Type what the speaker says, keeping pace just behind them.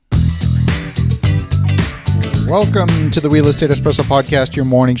Welcome to the Real Estate Espresso Podcast, your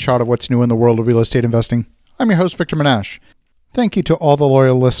morning shot of what's new in the world of real estate investing. I'm your host, Victor Menashe. Thank you to all the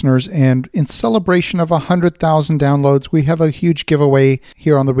loyal listeners, and in celebration of 100,000 downloads, we have a huge giveaway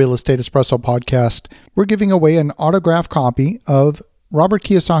here on the Real Estate Espresso Podcast. We're giving away an autographed copy of Robert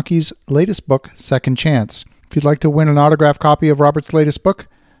Kiyosaki's latest book, Second Chance. If you'd like to win an autographed copy of Robert's latest book,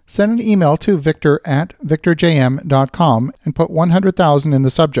 send an email to victor@victorjm.com and put 100,000 in the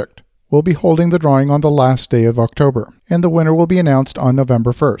subject. We'll be holding the drawing on the last day of October, and the winner will be announced on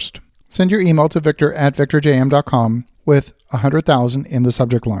November 1st. Send your email to victor@victorjm.com with 100,000 in the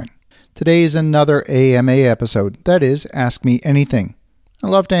subject line. Today is another AMA episode, that is, Ask Me Anything. I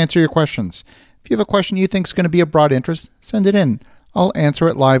love to answer your questions. If you have a question you think is going to be of broad interest, send it in. I'll answer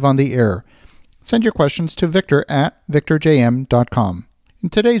it live on the air. Send your questions to victor@victorjm.com. In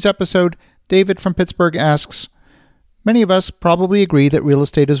today's episode, David from Pittsburgh asks, many of us probably agree that real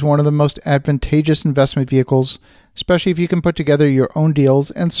estate is one of the most advantageous investment vehicles, especially if you can put together your own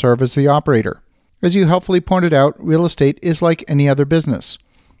deals and serve as the operator. As you helpfully pointed out, real estate is like any other business.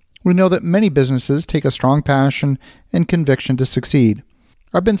 We know that many businesses take a strong passion and conviction to succeed.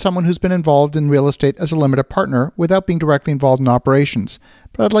 I've been someone who's been involved in real estate as a limited partner without being directly involved in operations,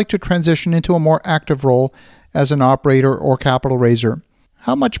 but I'd like to transition into a more active role as an operator or capital raiser.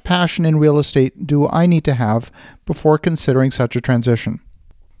 How much passion in real estate do I need to have before considering such a transition?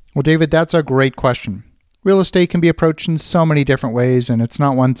 Well, David, that's a great question. Real estate can be approached in so many different ways, and it's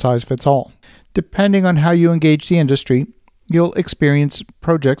not one size fits all. Depending on how you engage the industry, you'll experience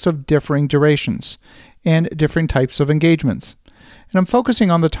projects of differing durations and different types of engagements. And I'm focusing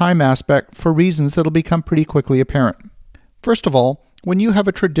on the time aspect for reasons that'll become pretty quickly apparent. First of all, when you have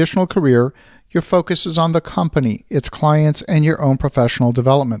a traditional career, your focus is on the company, its clients, and your own professional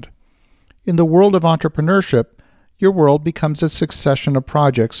development. In the world of entrepreneurship, your world becomes a succession of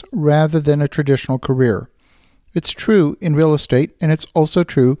projects rather than a traditional career. It's true in real estate, and it's also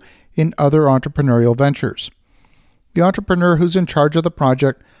true in other entrepreneurial ventures. The entrepreneur who's in charge of the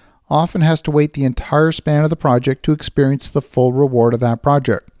project often has to wait the entire span of the project to experience the full reward of that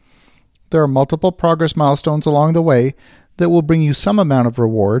project. There are multiple progress milestones along the way that will bring you some amount of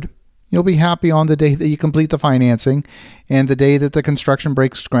reward. You'll be happy on the day that you complete the financing and the day that the construction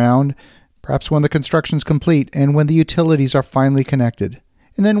breaks ground, perhaps when the construction's complete and when the utilities are finally connected.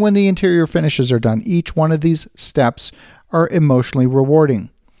 And then when the interior finishes are done, each one of these steps are emotionally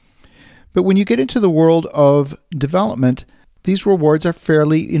rewarding. But when you get into the world of development, these rewards are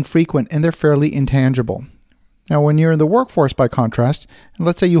fairly infrequent and they're fairly intangible. Now, when you're in the workforce, by contrast, and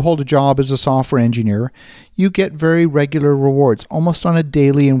let's say you hold a job as a software engineer, you get very regular rewards, almost on a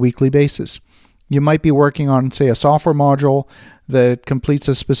daily and weekly basis. You might be working on, say, a software module that completes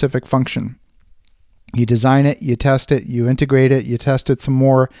a specific function. You design it, you test it, you integrate it, you test it some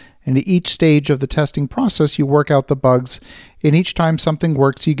more, and at each stage of the testing process, you work out the bugs, and each time something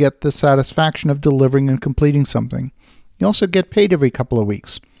works, you get the satisfaction of delivering and completing something. You also get paid every couple of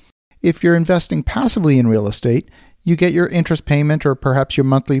weeks. If you're investing passively in real estate, you get your interest payment or perhaps your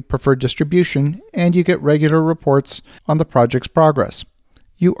monthly preferred distribution, and you get regular reports on the project's progress.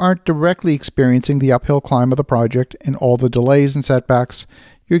 You aren't directly experiencing the uphill climb of the project and all the delays and setbacks.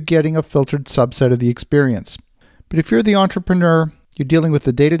 You're getting a filtered subset of the experience. But if you're the entrepreneur, you're dealing with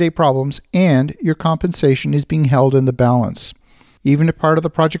the day-to-day problems and your compensation is being held in the balance. Even if part of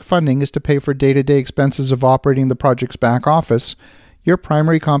the project funding is to pay for day-to-day expenses of operating the project's back office, your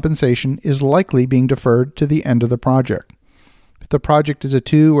primary compensation is likely being deferred to the end of the project. If the project is a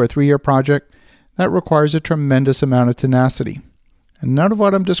 2 or 3 year project, that requires a tremendous amount of tenacity. And none of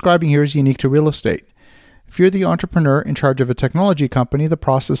what I'm describing here is unique to real estate. If you're the entrepreneur in charge of a technology company, the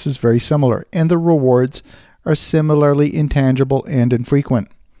process is very similar, and the rewards are similarly intangible and infrequent.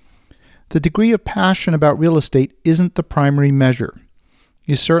 The degree of passion about real estate isn't the primary measure.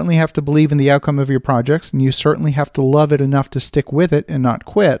 You certainly have to believe in the outcome of your projects, and you certainly have to love it enough to stick with it and not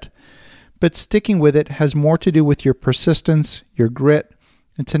quit. But sticking with it has more to do with your persistence, your grit,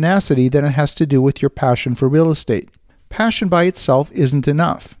 and tenacity than it has to do with your passion for real estate. Passion by itself isn't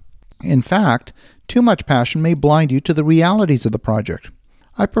enough. In fact, too much passion may blind you to the realities of the project.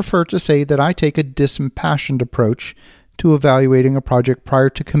 I prefer to say that I take a disimpassioned approach to evaluating a project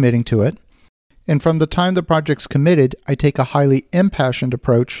prior to committing to it, and from the time the project's committed, I take a highly impassioned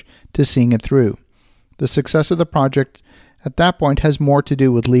approach to seeing it through. The success of the project at that point has more to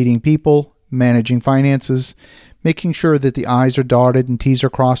do with leading people, managing finances, making sure that the I's are dotted and T's are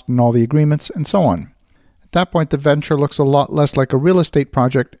crossed in all the agreements, and so on. At that point, the venture looks a lot less like a real estate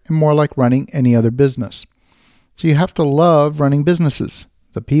project and more like running any other business. So you have to love running businesses,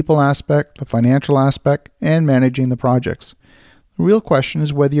 the people aspect, the financial aspect, and managing the projects. The real question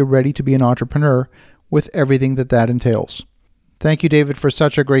is whether you're ready to be an entrepreneur with everything that entails. Thank you, David, for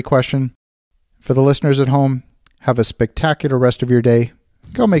such a great question. For the listeners at home, have a spectacular rest of your day.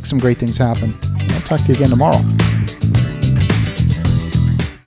 Go make some great things happen. I'll talk to you again tomorrow.